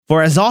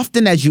For as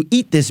often as you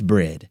eat this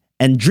bread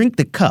and drink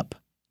the cup,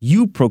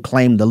 you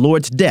proclaim the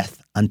Lord's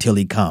death until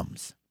he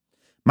comes.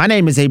 My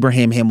name is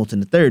Abraham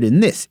Hamilton III,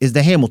 and this is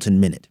the Hamilton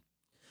Minute.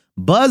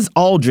 Buzz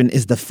Aldrin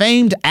is the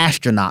famed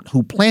astronaut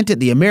who planted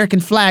the American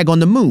flag on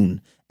the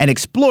moon and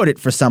explored it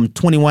for some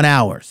 21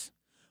 hours.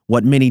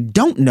 What many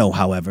don't know,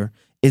 however,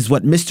 is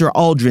what Mr.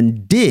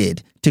 Aldrin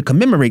did to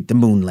commemorate the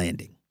moon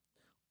landing.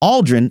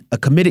 Aldrin, a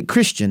committed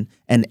Christian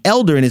and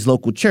elder in his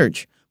local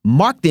church,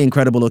 marked the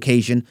incredible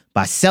occasion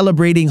by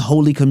celebrating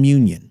Holy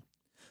Communion.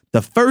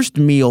 The first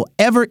meal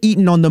ever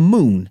eaten on the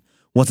moon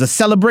was a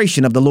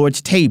celebration of the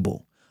Lord's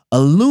table, a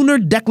lunar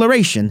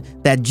declaration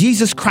that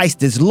Jesus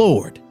Christ is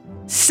Lord,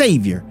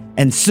 Savior,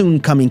 and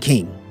soon-coming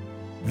King.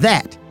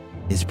 That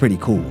is pretty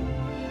cool.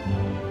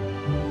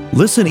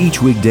 Listen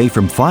each weekday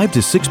from 5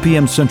 to 6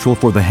 p.m. Central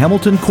for the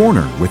Hamilton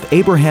Corner with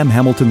Abraham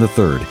Hamilton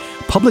III,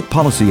 Public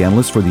Policy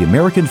Analyst for the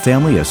American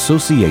Family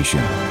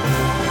Association.